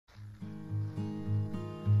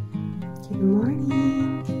Good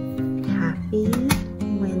morning. Happy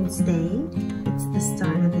Wednesday. It's the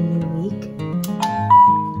start of a new week.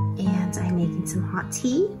 And I'm making some hot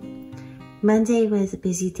tea. Monday was a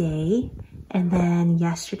busy day. And then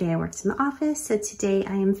yesterday I worked in the office. So today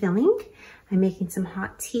I am filming. I'm making some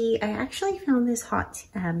hot tea. I actually found this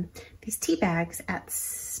these tea bags at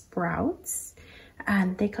Sprouts.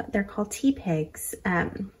 They're called tea pigs.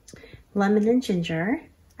 Lemon and ginger.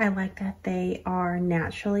 I like that they are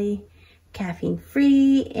naturally caffeine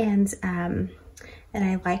free, and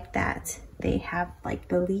I like that they have like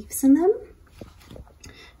the leaves in them.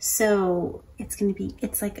 So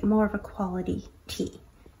it's like more of a quality tea.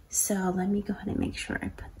 So let me go ahead and make sure I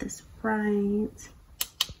put this right.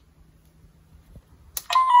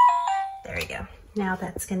 There we go. Now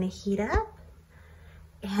that's gonna heat up,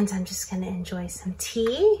 and I'm just gonna enjoy some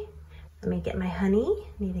tea. Let me get my honey.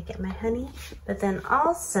 Need to get my honey. But then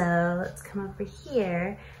also, let's come over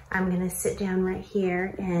here. I'm gonna sit down right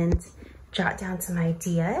here and jot down some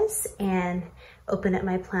ideas and open up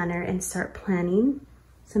my planner and start planning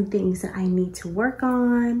some things that I need to work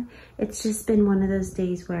on. It's just been one of those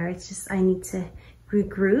days where it's just, I need to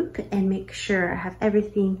regroup and make sure I have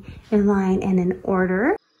everything in line and in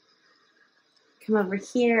order. Come over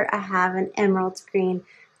here, I have an emerald green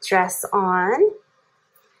dress on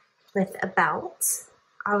with a belt.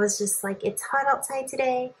 I was just like, it's hot outside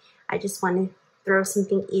today. I just want to throw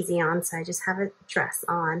something easy on, so I just have a dress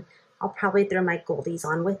on. I'll probably throw my goldies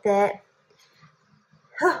on with it.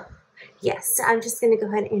 Yes, so I'm just gonna go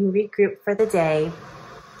ahead and regroup for the day.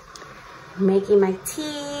 I'm making my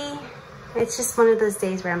tea. It's just one of those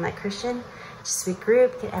days where I'm like, Christian, just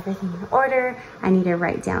regroup, get everything in order. I need to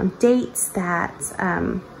write down dates that,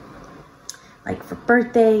 like for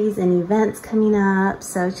birthdays and events coming up.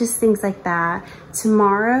 So just things like that.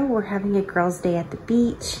 Tomorrow we're having a girls' day at the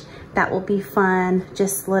beach. That will be fun.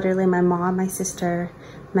 Just literally my mom, my sister,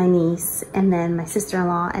 my niece, and then my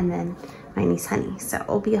sister-in-law, and then my niece Honey. So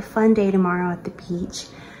it'll be a fun day tomorrow at the beach.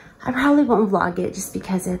 I probably won't vlog it just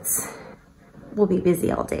because we'll be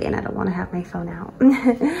busy all day and I don't want to have my phone out.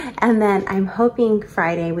 And then I'm hoping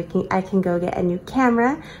Friday I can go get a new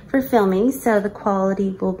camera for filming, so the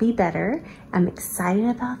quality will be better. I'm excited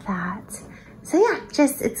about that. So yeah,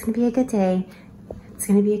 it's gonna be a good day. It's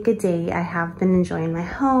gonna be a good day. I have been enjoying my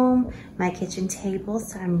home, my kitchen table,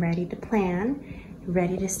 so I'm ready to plan,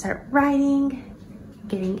 ready to start writing,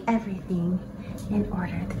 getting everything in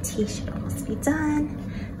order. The tea should almost be done.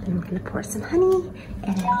 Then I'm gonna pour some honey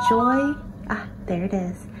and enjoy. There it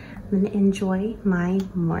is. I'm gonna enjoy my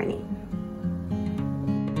morning.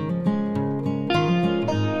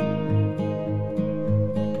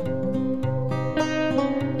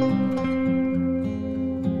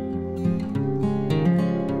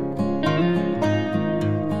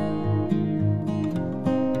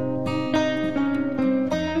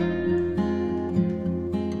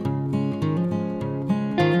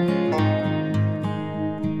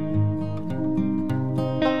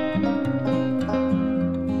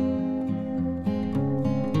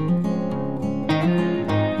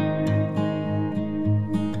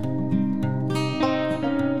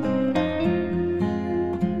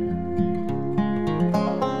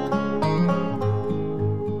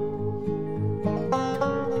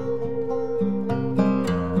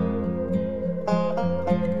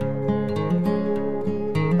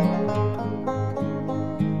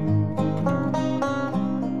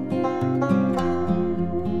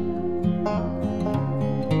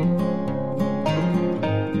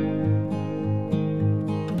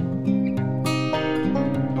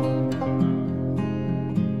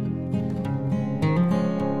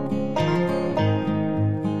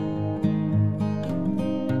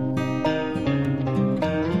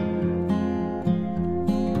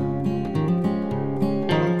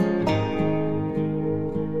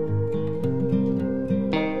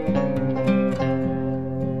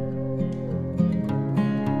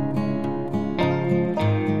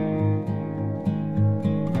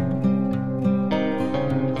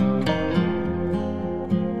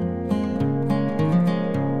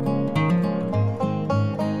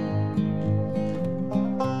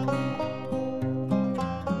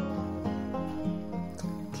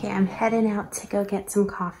 I'm heading out to go get some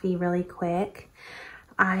coffee really quick.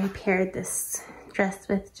 I paired this dress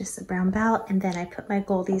with just a brown belt, and then I put my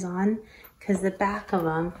goldies on because the back of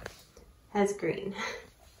them has green,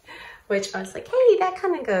 which I was like, hey, that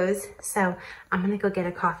kind of goes. So I'm gonna go get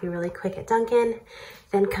a coffee really quick at Dunkin',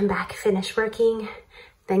 then come back, finish working,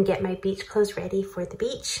 then get my beach clothes ready for the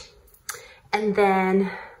beach. And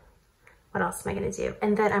then what else am I gonna do?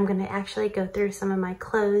 And then I'm gonna actually go through some of my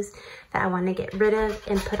clothes that I wanna get rid of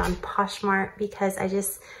and put on Poshmark because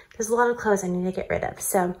there's a lot of clothes I need to get rid of.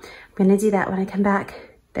 So I'm gonna do that when I come back.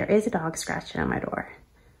 There is a dog scratching on my door.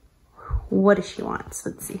 What does she want?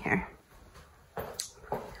 So let's see here.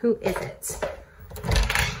 Who is it?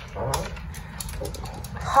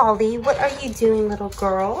 Holly, what are you doing, little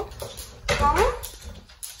girl? Huh?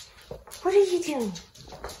 What are you doing?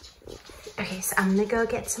 Okay, so I'm gonna go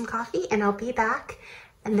get some coffee and I'll be back.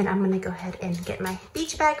 And then I'm gonna go ahead and get my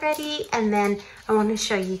beach bag ready. And then I wanna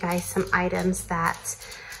show you guys some items that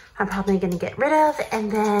I'm probably gonna get rid of and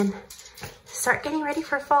then start getting ready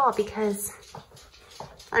for fall because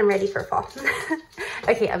I'm ready for fall.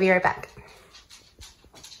 Okay, I'll be right back.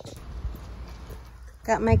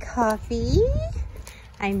 Got my coffee.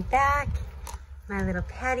 I'm back. My little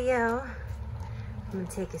patio. I'm gonna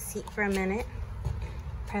take a seat for a minute.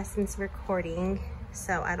 Preston's recording,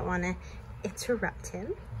 so I don't wanna interrupt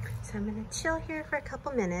him. So I'm gonna chill here for a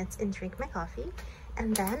couple minutes and drink my coffee,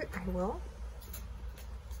 and then I will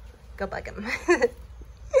go bug him.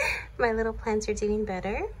 My little plants are doing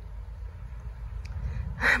better.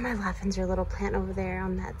 My lavender little plant over there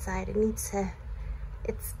on that side, it needs to,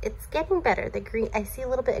 it's getting better. The green, I see a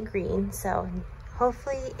little bit of green, so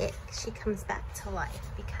hopefully she comes back to life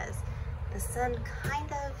because the sun kind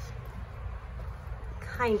of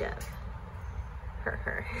hurt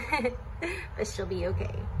her, but she'll be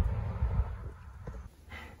okay.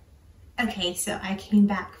 Okay, so I came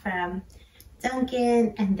back from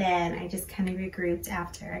Dunkin' and then I just kind of regrouped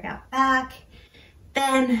after I got back.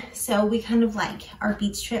 Then, so we kind of like, our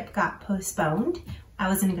beach trip got postponed. I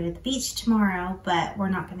was gonna go to the beach tomorrow, but we're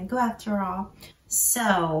not gonna go after all.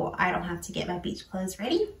 So I don't have to get my beach clothes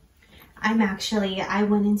ready. I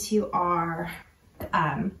went into our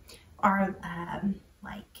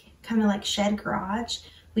like kind of like shed garage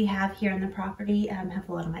we have here on the property. Have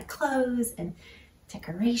a lot of my clothes and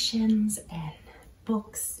decorations and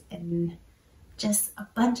books and just a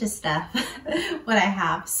bunch of stuff what I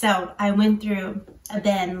have. So I went through a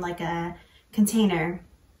bin, like a container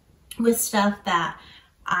with stuff that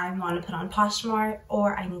I want to put on Poshmark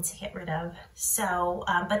or I need to get rid of. So,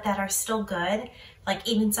 but that are still good. Like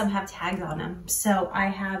even some have tags on them. So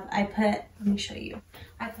let me show you.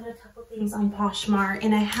 I put a couple things on Poshmark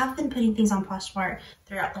and I have been putting things on Poshmark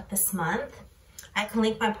throughout like this month. I can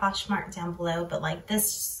link my Poshmark down below, but like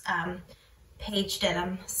this Paige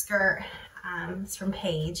denim skirt, it's from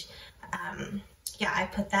Paige. Yeah, I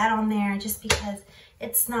put that on there just because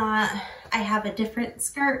it's not, I have a different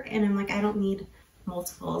skirt and I'm like, I don't need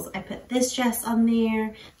multiples. I put this dress on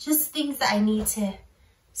there, just things that I need to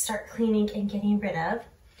start cleaning and getting rid of.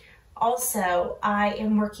 Also, I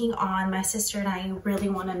am working on, my sister and I really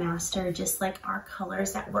want to master just like our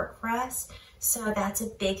colors that work for us. So that's a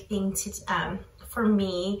big thing to, for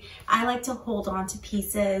me. I like to hold on to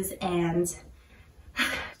pieces and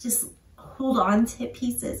just hold on to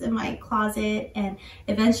pieces in my closet, and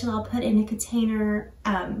eventually I'll put in a container.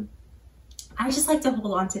 I just like to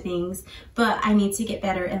hold on to things, but I need to get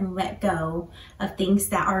better and let go of things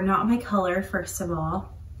that are not my color. First of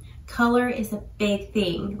all, color is a big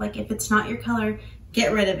thing. Like if it's not your color,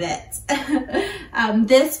 get rid of it.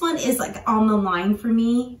 This one is like on the line for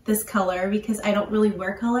me, this color, because I don't really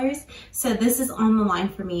wear colors. So this is on the line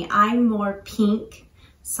for me. I'm more pink,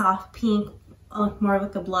 soft pink, more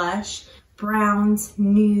like a blush, browns,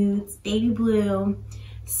 nudes, baby blue,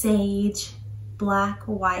 sage, black,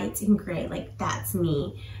 white, and gray. Like that's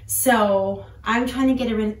me. So I'm trying to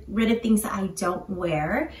get rid of things that I don't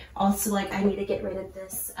wear. Also, like I need to get rid of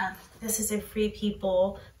this. This is a Free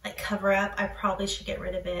People like cover up. I probably should get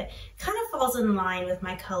rid of it. Kind of falls in line with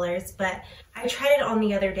my colors, but I tried it on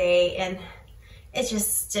the other day and it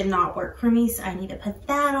just did not work for me. So I need to put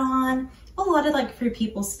that on. A lot of like Free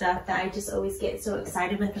People stuff that I just always get so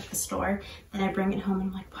excited with at the store. Then I bring it home and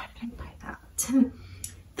I'm like, why did I buy that?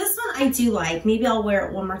 This one I do like. Maybe I'll wear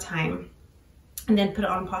it one more time and then put it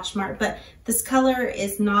on Poshmark. But this color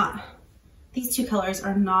is not, these two colors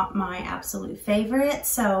are not my absolute favorite.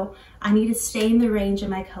 So I need to stay in the range of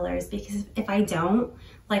my colors, because if I don't,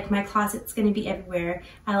 like my closet's gonna be everywhere.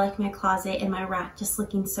 I like my closet and my rack just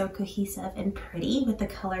looking so cohesive and pretty with the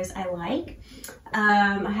colors I like.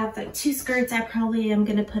 I have like 2 skirts I probably am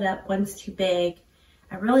gonna put up. One's too big.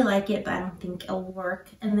 I really like it, but I don't think it'll work.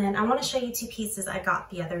 And then I want to show you 2 pieces I got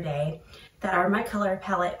the other day that are my color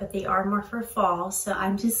palette, but they are more for fall. So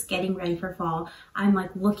I'm just getting ready for fall. I'm like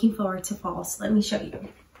looking forward to fall. So let me show you.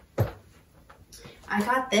 I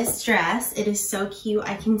got this dress. It is so cute.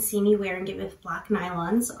 I can see me wearing it with black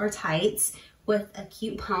nylons or tights with a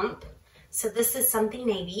cute pump. So this is something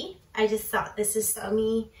navy. I just thought this is so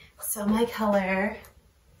me. So my color,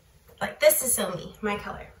 like this is so me, my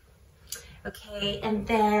color. Okay, and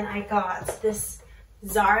then I got this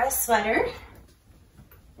Zara sweater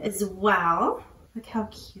as well. Look how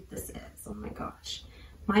cute this is. Oh my gosh.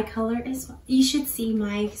 My color is, you should see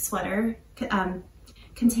my sweater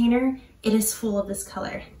container. It is full of this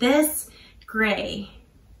color. This gray,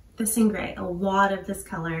 this and gray, a lot of this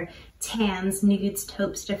color. Tans, nudes,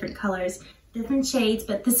 taupes, different colors, different shades,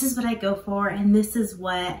 but this is what I go for and this is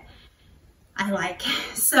what I like.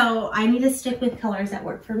 So I need to stick with colors that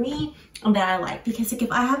work for me and that I like, because like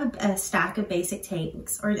if I have a stack of basic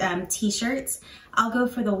tanks or t-shirts, I'll go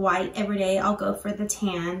for the white every day. I'll go for the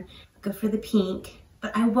tan, I'll go for the pink,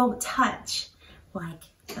 but I won't touch like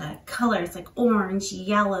the colors like orange,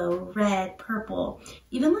 yellow, red, purple,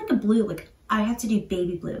 even like a blue. Like I have to do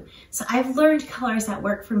baby blue. So I've learned colors that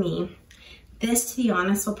work for me. This, to be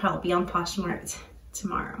honest, will probably be on Poshmark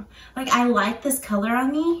tomorrow. Like I like this color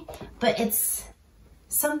on me, but it's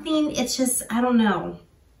something, it's just, I don't know.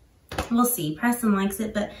 We'll see. Preston likes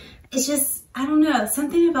it, but it's just, I don't know,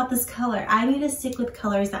 something about this color. I need to stick with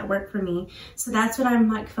colors that work for me. So that's what I'm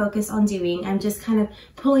like focused on doing. I'm just kind of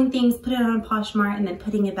pulling things, put it on Poshmark, and then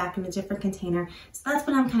putting it back in a different container. So that's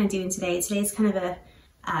what I'm kind of doing today. Today's kind of a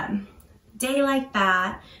day like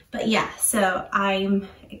that. But yeah, so I'm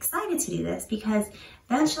excited to do this because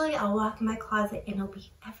eventually I'll walk in my closet and it'll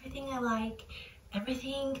be everything I like,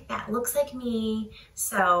 everything that looks like me.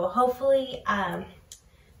 So hopefully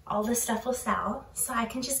all this stuff will sell so I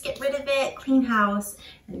can just get rid of it, clean house.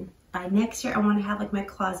 And by next year, I want to have like my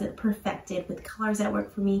closet perfected with colors that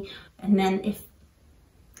work for me. And then if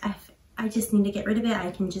I just need to get rid of it,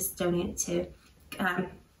 I can just donate it to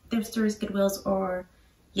thrift stores, Goodwills, or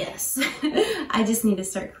yes, I just need to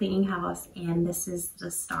start cleaning house, and this is the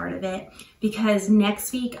start of it because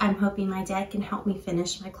next week I'm hoping my dad can help me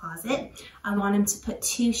finish my closet. I want him to put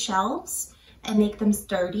 2 shelves and make them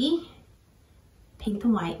sturdy, paint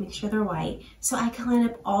them white, make sure they're white, so I can line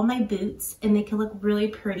up all my boots and they can look really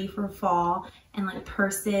pretty for fall, and like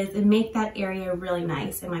purses, and make that area really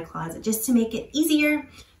nice in my closet just to make it easier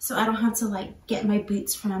so I don't have to like get my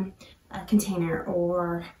boots from a container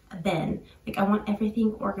or a bin. Like I want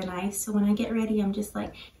everything organized, so when I get ready I'm just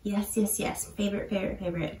like yes, yes, yes, favorite, favorite,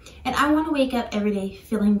 favorite. And I want to wake up every day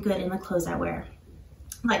feeling good in the clothes I wear.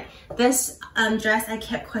 Like this dress, I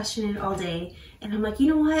kept questioning all day, and I'm like, you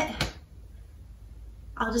know what,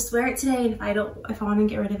 I'll just wear it today, and if I want to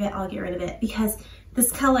get rid of it, I'll get rid of it, because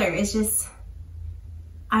this color is just,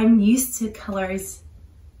 I'm used to colors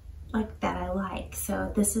like that I like,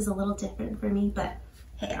 so this is a little different for me, but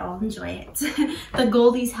hey, I'll enjoy it. The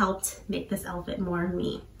Goldies helped make this outfit more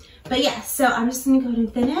me. But yeah, so I'm just gonna go ahead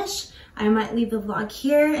and finish. I might leave the vlog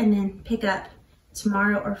here and then pick up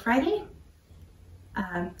tomorrow or Friday.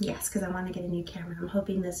 Yes, because I want to get a new camera. I'm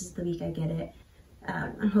hoping this is the week I get it.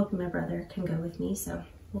 I'm hoping my brother can go with me, so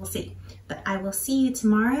we'll see. But I will see you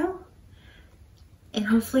tomorrow, and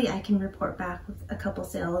hopefully I can report back with a couple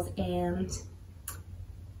sales, and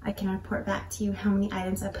I can report back to you how many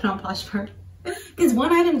items I put on Poshmark. Because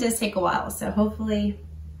one item does take a while, so hopefully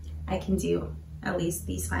I can do at least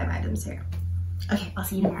these 5 items here. Okay, I'll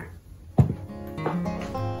see you tomorrow.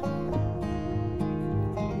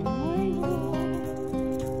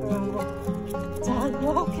 Dog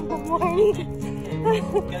walk in the morning.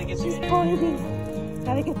 Gotta get your energy.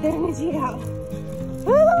 Gotta get the energy out.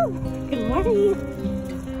 Woo! Good morning.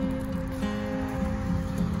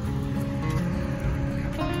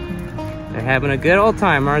 They're having a good old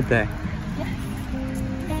time, aren't they?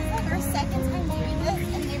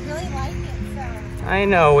 I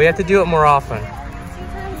know, we have to do it more often. 2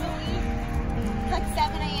 times a week, like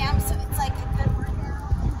 7 a.m., so it's like a good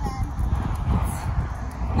workout, and then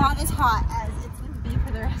it's not as hot as it's going to be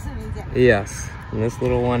for the rest of the day. Yes, and this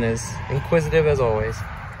little one is inquisitive as always.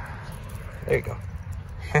 There you go.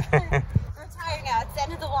 We're tired now, it's the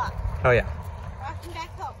end of the walk. Oh yeah. Walking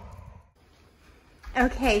back home.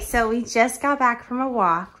 Okay, so we just got back from a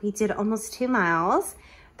walk. We did almost 2 miles.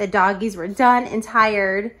 The doggies were done and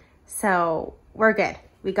tired, so we're good.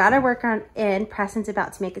 We got our work on in. Preston's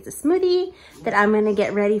about to make us a smoothie that I'm gonna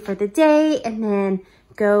get ready for the day and then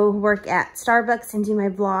go work at Starbucks and do my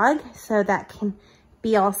vlog so that can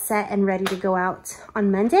be all set and ready to go out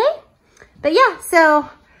on Monday. But yeah, so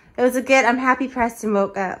it was a good, I'm happy Preston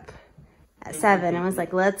woke up at 7 and was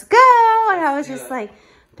like, let's go. And I was just like,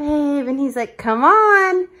 babe, and he's like, come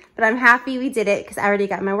on. But I'm happy we did it because I already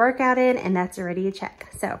got my workout in and that's already a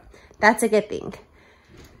check. So that's a good thing.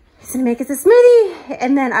 He's gonna make us a smoothie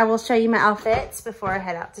and then I will show you my outfits before I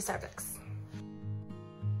head out to Starbucks.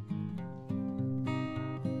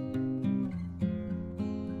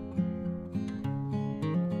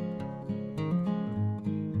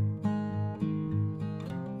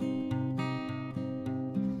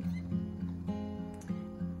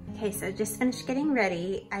 Okay, so just finished getting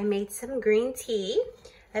ready. I made some green tea.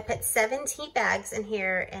 I put 7 tea bags in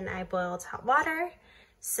here and I boiled hot water.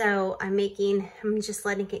 So I'm just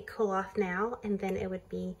letting it cool off now, and then it would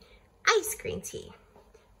be ice green tea.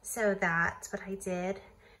 So that's what I did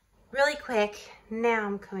really quick. Now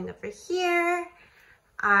I'm coming over here.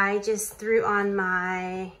 I just threw on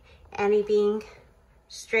my Annie Bing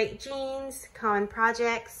straight jeans, Common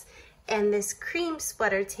Projects, and this cream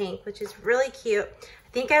sweater tank, which is really cute.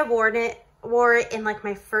 I think I wore it in like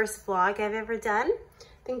my first vlog I've ever done.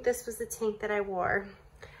 I think this was the tank that I wore.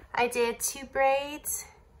 I did 2 braids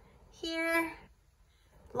here,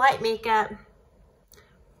 light makeup,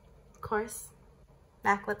 of course,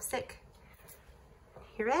 MAC lipstick.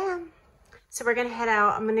 Here I am. So we're gonna head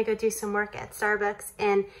out. I'm gonna go do some work at Starbucks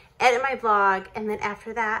and edit my vlog, and then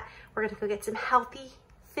after that, we're gonna go get some healthy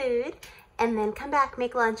food and then come back,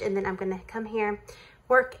 make lunch, and then I'm gonna come here,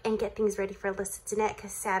 work, and get things ready for Alyssa Jeanette,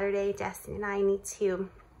 because Saturday, Destiny and I need to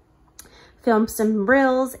film some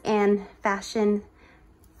reels and fashion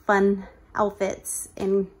fun outfits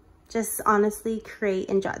and just honestly create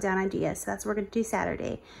and jot down ideas. So that's what we're gonna do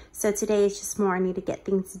Saturday. So today is just more, I need to get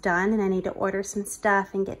things done and I need to order some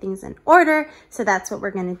stuff and get things in order. So that's what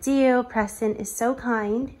we're gonna do. Preston is so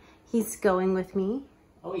kind. He's going with me.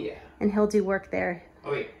 Oh yeah. And he'll do work there.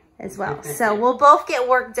 Oh yeah. As well. So we'll both get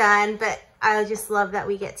work done, but I just love that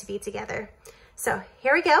we get to be together. So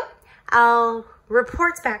here we go. I'll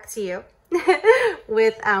report back to you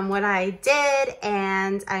with what I did,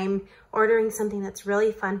 and I'm ordering something that's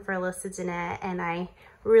really fun for Alyssa Jeanette, and I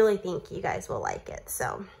really think you guys will like it.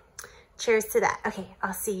 So cheers to that. Okay,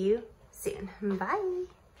 I'll see you soon. Bye.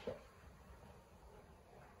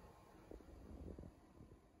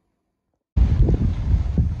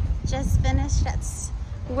 Just finished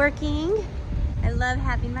working. I love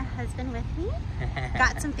having my husband with me.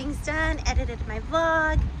 Got some things done, edited my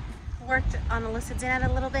vlog, worked on Alyssa Jeanette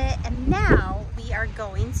a little bit, and now we are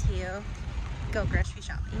going to go grocery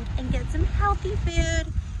shopping and get some healthy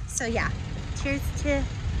food. So yeah, cheers to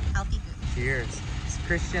healthy food. Cheers.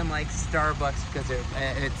 Christian likes Starbucks because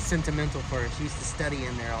it's sentimental for her. She used to study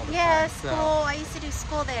in there all the time. Yeah, school. I used to do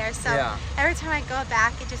school there, so yeah. Every time I go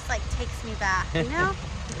back, it just like takes me back, you know?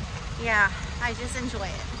 Yeah, I just enjoy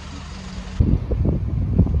it.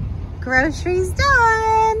 Groceries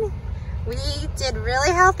done. We did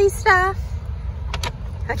really healthy stuff.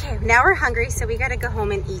 Okay, now we're hungry, so we gotta go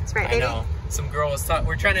home and eat, right, baby? I know. Some girl was talking,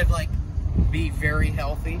 we're trying to like be very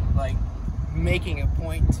healthy, like making a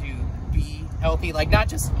point to be healthy, like not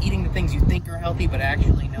just eating the things you think are healthy, but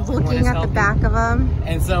actually knowing what is looking at healthy. the back of them.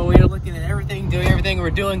 And so we were looking at everything, doing everything, we're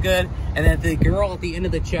doing good. And then the girl at the end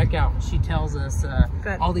of the checkout, she tells us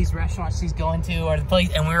all these restaurants she's going to or the place,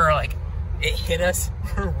 and we were like, it hit us.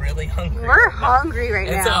 We're really hungry. We're hungry right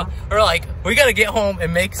now. So we're like, we gotta get home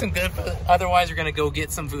and make some good food. Otherwise, we're gonna go get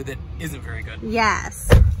some food that isn't very good. Yes.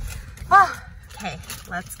 Oh, okay,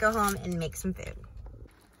 let's go home and make some food.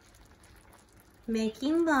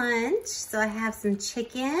 Making lunch. So I have some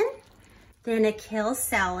chicken, then a kale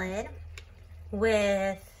salad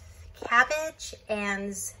with cabbage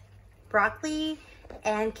and broccoli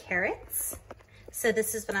and carrots. So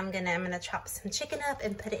this is what I'm gonna chop some chicken up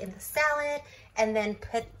and put it in the salad, and then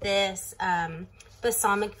put this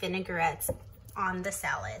balsamic vinaigrette on the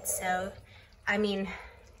salad. So, I mean,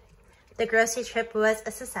 the grocery trip was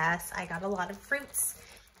a success. I got a lot of fruits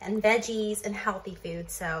and veggies and healthy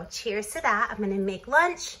food. So cheers to that. I'm gonna make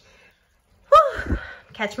lunch. Whew,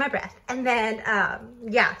 catch my breath. And then,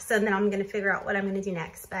 yeah, so then I'm gonna figure out what I'm gonna do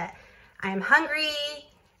next. But I'm hungry,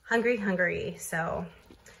 hungry. So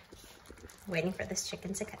waiting for this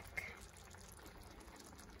chicken to cook.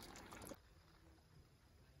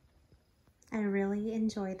 I really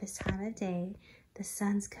enjoy this time of day. The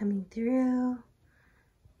sun's coming through.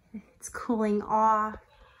 It's cooling off.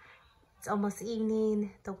 It's almost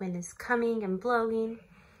evening. The wind is coming and blowing.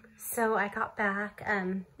 So I got back.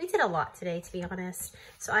 We did a lot today, to be honest.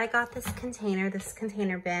 So I got this container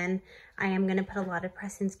bin. I am gonna put a lot of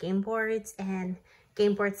Preston's game boards and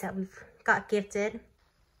game boards that we've got gifted.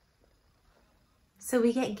 So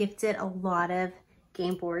we get gifted a lot of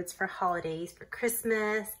game boards for holidays, for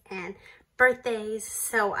Christmas and birthdays.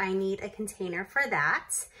 So I need a container for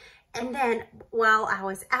that. And then while I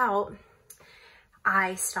was out,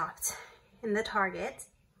 I stopped in the Target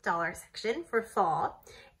dollar section for fall,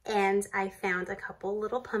 and I found a couple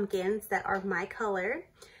little pumpkins that are my color.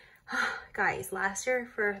 Guys, last year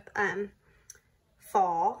for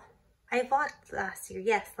fall, I vlogged last year.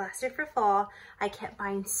 Yes, last year for fall, I kept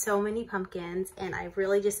buying so many pumpkins, and I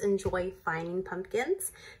really just enjoy finding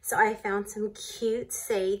pumpkins. So I found some cute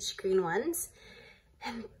sage green ones,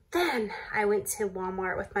 and Then I went to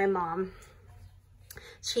Walmart with my mom.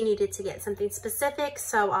 She needed to get something specific,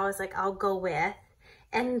 so I was like, I'll go with.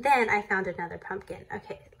 And then I found another pumpkin.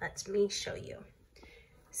 Okay, let me show you.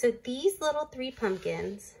 So these little 3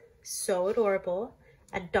 pumpkins, so adorable,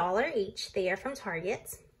 $1 each. They are from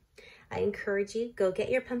Target. I encourage you, go get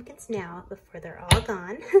your pumpkins now before they're all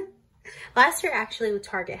gone. Last year, actually,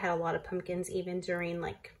 Target had a lot of pumpkins even during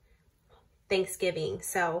like Thanksgiving.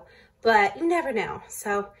 So, but you never know.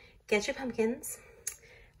 So get your pumpkins.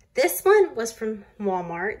 This one was from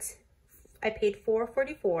Walmart. I paid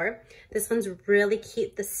 $4.44. This one's really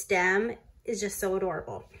cute. The stem is just so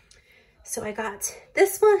adorable. So I got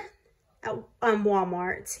this one at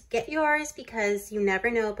Walmart. Get yours because you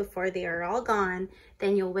never know, before they are all gone,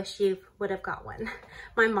 then you'll wish you would have got one.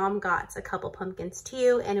 My mom got a couple pumpkins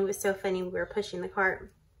too, and it was so funny. We were pushing the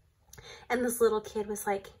cart and this little kid was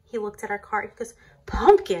like, he looked at our cart, he goes,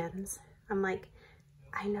 pumpkins. I'm like,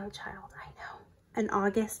 I know, child, I know. In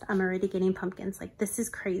August, I'm already getting pumpkins. Like, this is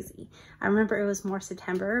crazy. I remember it was more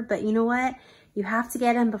September, but you know what? You have to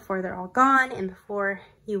get them before they're all gone and before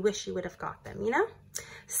you wish you would have got them, you know?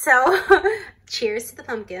 So cheers to the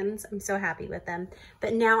pumpkins. I'm so happy with them.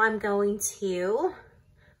 But now I'm going to,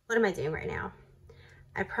 what am I doing right now?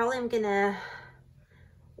 I probably am gonna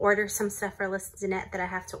order some stuff for Alyssa Danette that I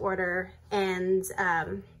have to order, and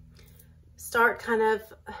start kind of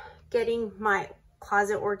getting my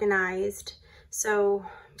closet organized. So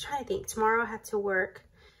I'm trying to think. Tomorrow I have to work,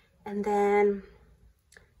 and then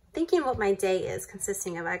thinking what my day is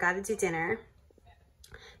consisting of. I got to do dinner.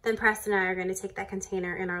 Then Preston and I are going to take that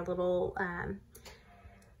container in our little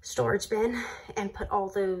storage bin and put all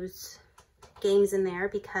those games in there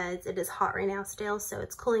because it is hot right now still, so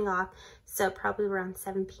it's cooling off. So probably around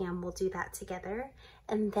 7 p.m. we'll do that together.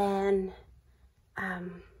 And then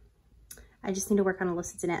I just need to work on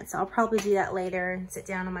Alyssa Danette, so I'll probably do that later and sit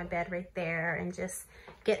down on my bed right there and just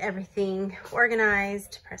get everything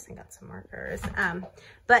organized. Preston got some markers.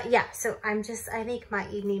 But yeah, so I think my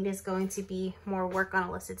evening is going to be more work on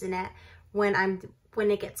Alyssa Danette. When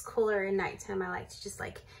it gets cooler at nighttime, I like to just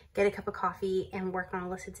like get a cup of coffee and work on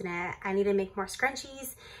Alyssa Danette. I need to make more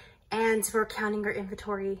scrunchies, and we're counting our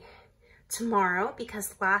inventory tomorrow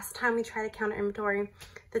because last time we tried to count our inventory,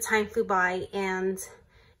 the time flew by and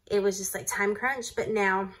it was just like time crunch. But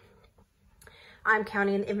now I'm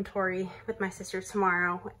counting the inventory with my sister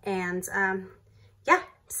tomorrow, and yeah,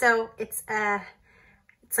 so it's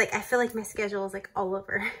like I feel like my schedule is like all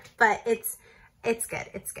over, but it's good.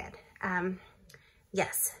 It's good.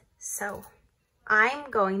 Yes, so I'm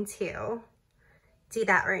going to do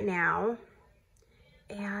that right now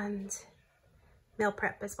and meal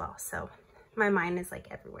prep as well. So my mind is like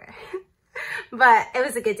everywhere. But it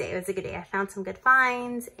was a good day. It was a good day. I found some good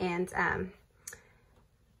finds, and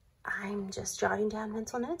I'm just jotting down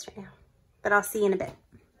mental notes right now. But I'll see you in a bit.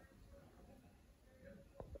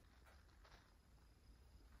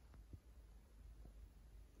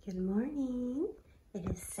 Good morning. It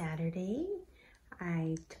is Saturday.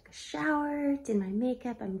 I took a shower, did my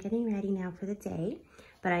makeup. I'm getting ready now for the day,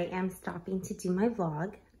 but I am stopping to do my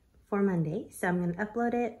vlog for Monday. So I'm going to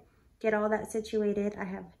upload it, get all that situated. I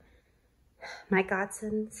have my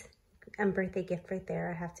godson's birthday gift right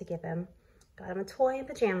there. I have to give him. Got him a toy and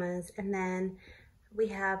pajamas. And then we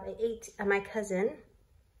have my cousin.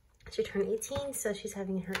 She turned 18, so she's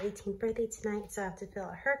having her 18th birthday tonight. So I have to fill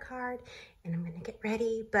out her card, and I'm going to get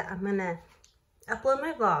ready. But I'm going to upload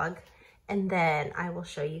my vlog, and then I will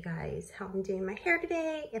show you guys how I'm doing my hair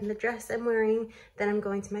today and the dress I'm wearing. Then I'm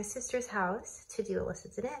going to my sister's house to do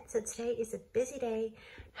Alyssa Danette. So today is a busy day.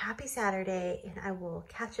 Happy Saturday, and I will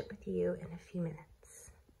catch up with you in a few minutes.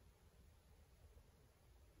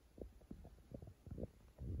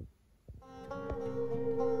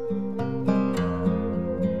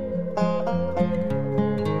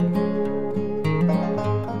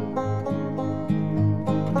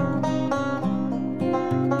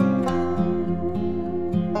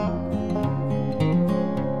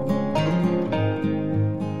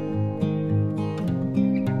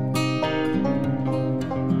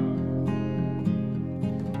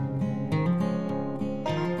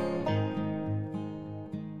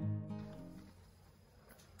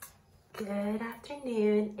 Good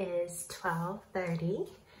afternoon. It is 12:30.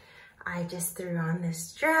 I just threw on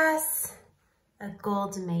this dress, a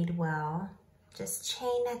gold Madewell, just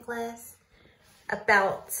chain necklace, a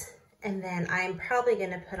belt, and then I'm probably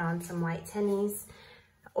gonna put on some white tennies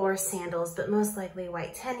or sandals, but most likely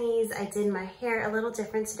white tennies. I did my hair a little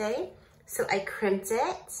different today. So I crimped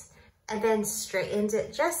it and then straightened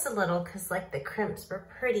it just a little because like the crimps were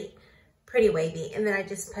pretty wavy. And then I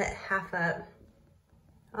just put half up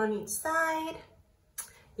on each side.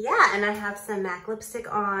 yeah, and I have some MAC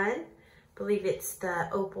lipstick on. I believe it's the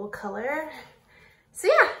opal color. So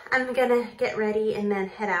yeah, I'm gonna get ready and then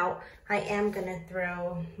head out. I am gonna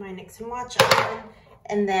throw my Nixon watch on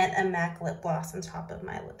and then a MAC lip gloss on top of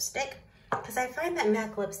my lipstick. Because I find that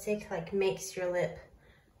MAC lipstick like makes your lip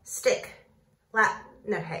stick.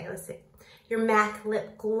 Let's see. Your MAC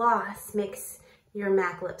lip gloss makes your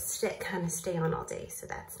MAC lipstick kind of stay on all day, so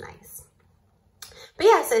that's nice. But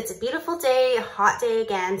yeah, so it's a beautiful day, a hot day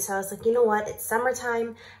again. So I was like, you know what? It's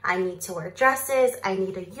summertime. I need to wear dresses. I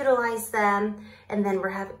need to utilize them. And then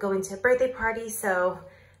we're going to a birthday party. So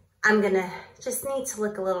I'm gonna just need to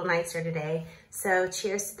look a little nicer today. So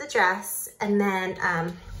cheers to the dress. And then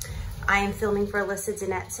I am filming for Alyssa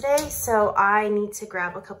Danette today. So I need to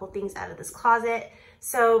grab a couple things out of this closet.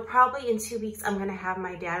 So probably in 2 weeks, I'm gonna have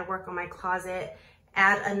my dad work on my closet,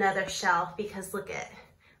 add another shelf, because look at,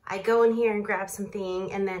 I go in here and grab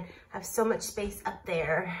something and then I have so much space up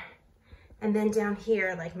there. And then down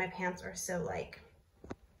here, like my pants are so like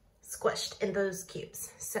squished in those cubes.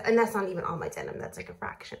 So, and that's not even all my denim. That's like a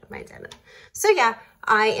fraction of my denim. So yeah,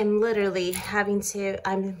 I am literally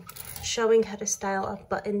I'm showing how to style a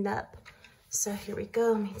button up. So here we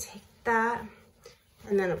go, let me take that.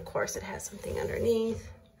 And then of course it has something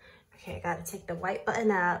underneath. Okay, I gotta take the white button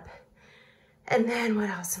up. And then what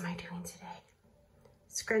else am I doing today?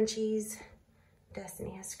 Scrunchies.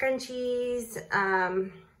 Destiny has scrunchies.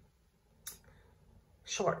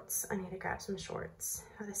 Shorts. I need to grab some shorts.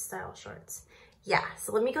 How to style shorts. Yeah,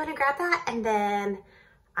 so let me go ahead and grab that and then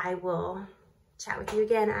I will chat with you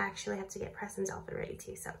again. I actually have to get Preston's outfit ready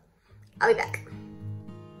too, so I'll be back.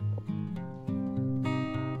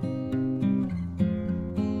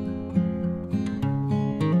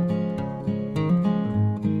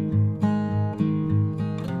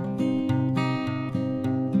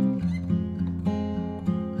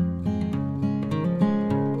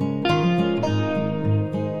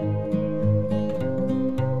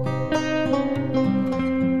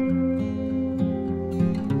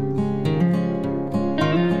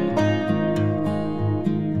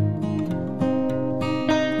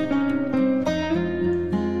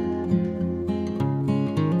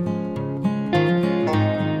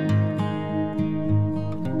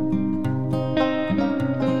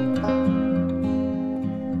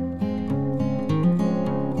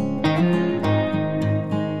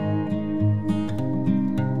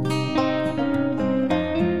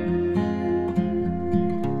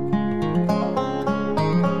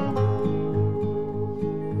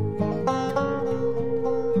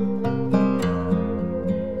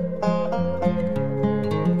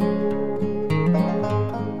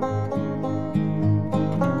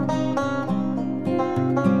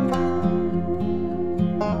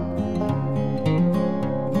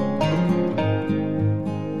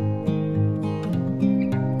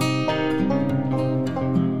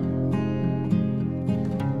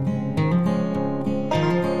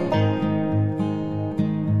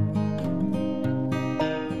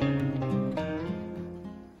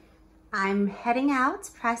 I'm heading out.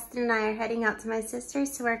 Preston and I are heading out to my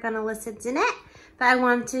sister's to work on Alyssa Danette. But I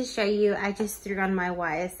wanted to show you, I just threw on my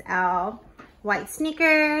YSL white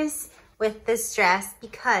sneakers with this dress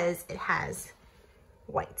because it has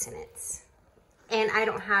whites in it. And I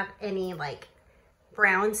don't have any like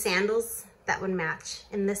brown sandals that would match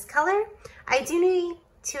in this color. I do need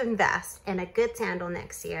to invest in a good sandal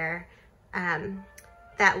next year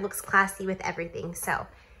that looks classy with everything. So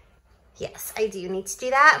yes, I do need to do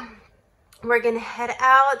that. We're gonna head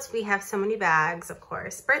out. We have so many bags, of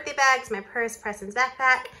course. Birthday bags, my purse, Preston's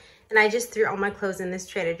backpack, and I just threw all my clothes in this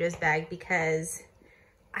Trader Joe's bag because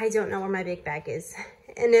I don't know where my big bag is.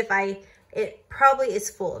 And it probably is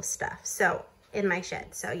full of stuff, so in my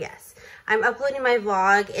shed. So yes, I'm uploading my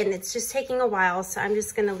vlog and it's just taking a while, so I'm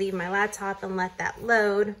just gonna leave my laptop and let that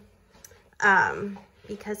load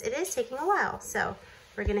because it is taking a while. So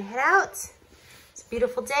we're gonna head out. It's a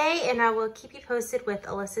beautiful day and I will keep you posted with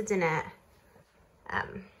Alyssa Danette.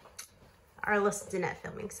 Our Alyssa Danette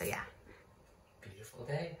filming, so yeah. Beautiful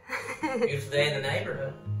day. Beautiful day in the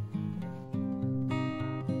neighborhood.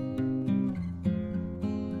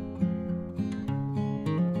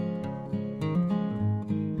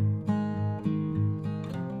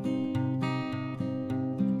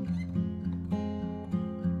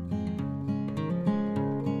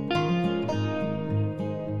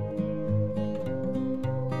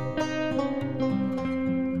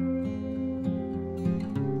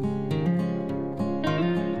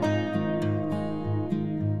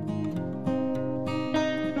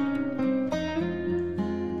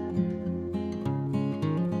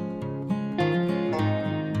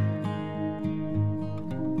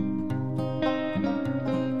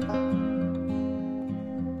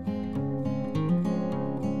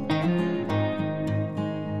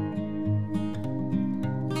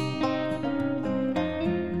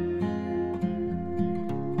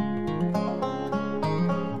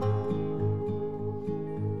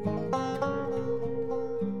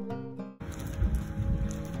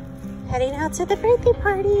 Heading out to the birthday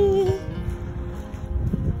party.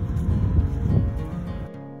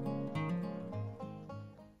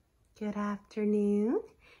 Good afternoon.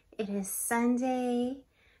 It is Sunday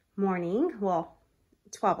morning, well,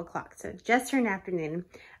 12 o'clock, so just turned afternoon.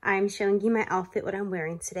 I'm showing you my outfit, what I'm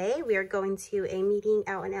wearing today. We are going to a meeting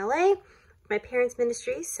out in LA, my parents'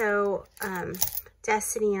 ministry, so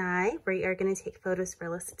Destiny and I, we are gonna take photos for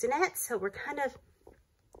Alyssa Danette, so we're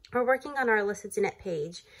working on our Alyssa Danette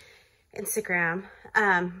page, Instagram.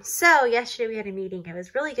 So yesterday we had a meeting, it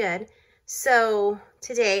was really good. So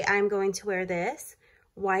today I'm going to wear this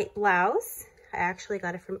white blouse. I actually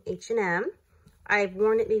got it from H&M. I've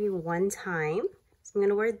worn it maybe one time. So I'm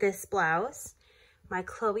gonna wear this blouse, my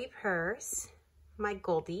Chloe purse, my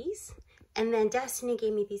Goldies, and then Destiny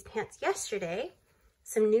gave me these pants yesterday,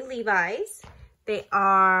 some new Levi's. They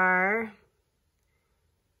are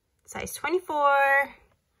size 24,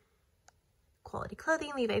 quality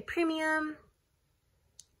clothing, Levi Premium,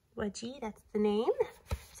 Wedgie, that's the name,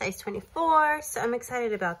 size 24. So I'm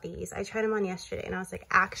excited about these. I tried them on yesterday and I was like,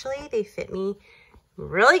 actually, they fit me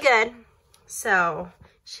really good. So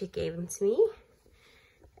she gave them to me.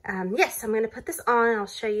 Yes, I'm gonna put this on and I'll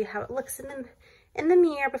show you how it looks in the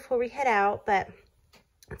mirror before we head out, but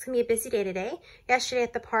it's gonna be a busy day today. Yesterday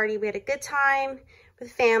at the party, we had a good time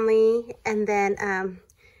with family and then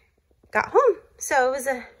got home. So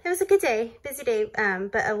it was a good day, busy day,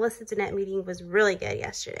 but Alyssa Danette meeting was really good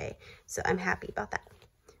yesterday. So I'm happy about that.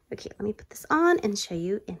 Okay, let me put this on and show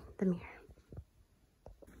you in the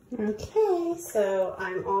mirror. Okay, so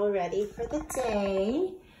I'm all ready for the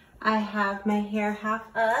day. I have my hair half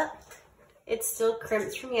up. It's still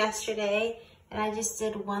crimped from yesterday, and I just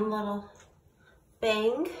did one little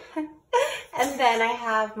bang. And then I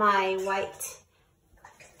have my white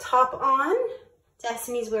top on.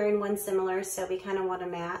 Destiny's wearing one similar, so we kind of want to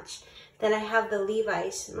match. Then I have the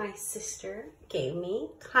Levi's my sister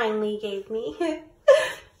kindly gave me.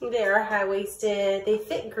 They're high-waisted. They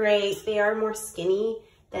fit great. They are more skinny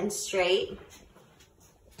than straight.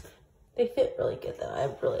 They fit really good though.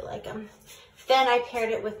 I really like them. Then I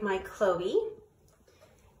paired it with my Chloe.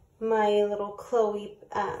 My little Chloe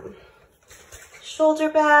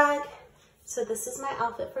shoulder bag. So this is my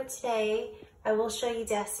outfit for today. I will show you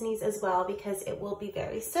Destiny's as well because it will be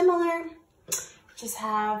very similar. Just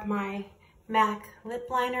have my MAC lip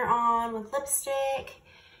liner on with lipstick,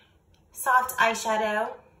 soft eyeshadow,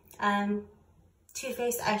 Too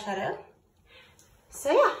Faced eyeshadow.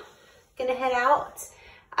 So yeah, gonna head out.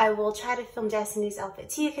 I will try to film Destiny's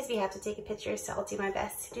outfit too because we have to take a picture, so I'll do my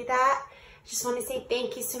best to do that. Just want to say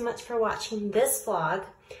thank you so much for watching this vlog.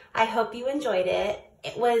 I hope you enjoyed it.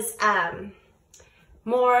 It was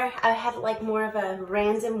I had like more of a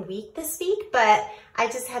random week this week, but I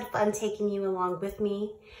just had fun taking you along with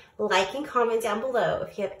me. Like and comment down below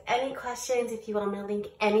if you have any questions, if you want me to link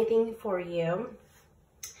anything for you.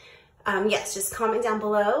 Yes, just comment down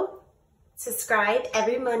below. Subscribe.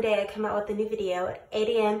 Every Monday I come out with a new video at 8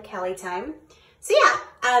 a.m. Cali time. So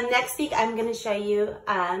yeah, next week I'm going to show you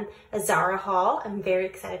a Zara haul. I'm very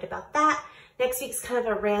excited about that. Next week's kind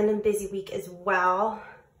of a random busy week as well.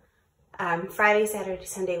 Friday, Saturday,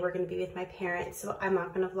 Sunday we're going to be with my parents, so I'm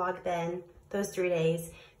not going to vlog then, those 3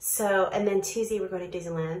 days. So, and then Tuesday we're going to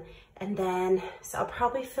Disneyland. And then, so I'll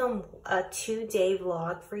probably film a 2-day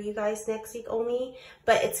vlog for you guys next week only,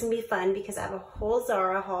 but it's gonna be fun because I have a whole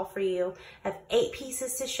Zara haul for you. I have 8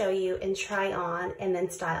 pieces to show you and try on and then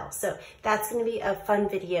style. So that's gonna be a fun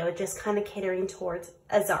video, just kind of catering towards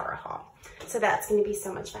a Zara haul. So that's gonna be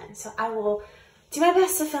so much fun. So I will do my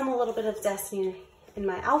best to film a little bit of Destiny in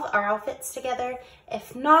our outfits together.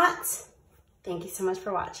 If not, thank you so much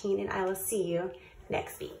for watching and I will see you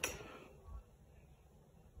next week.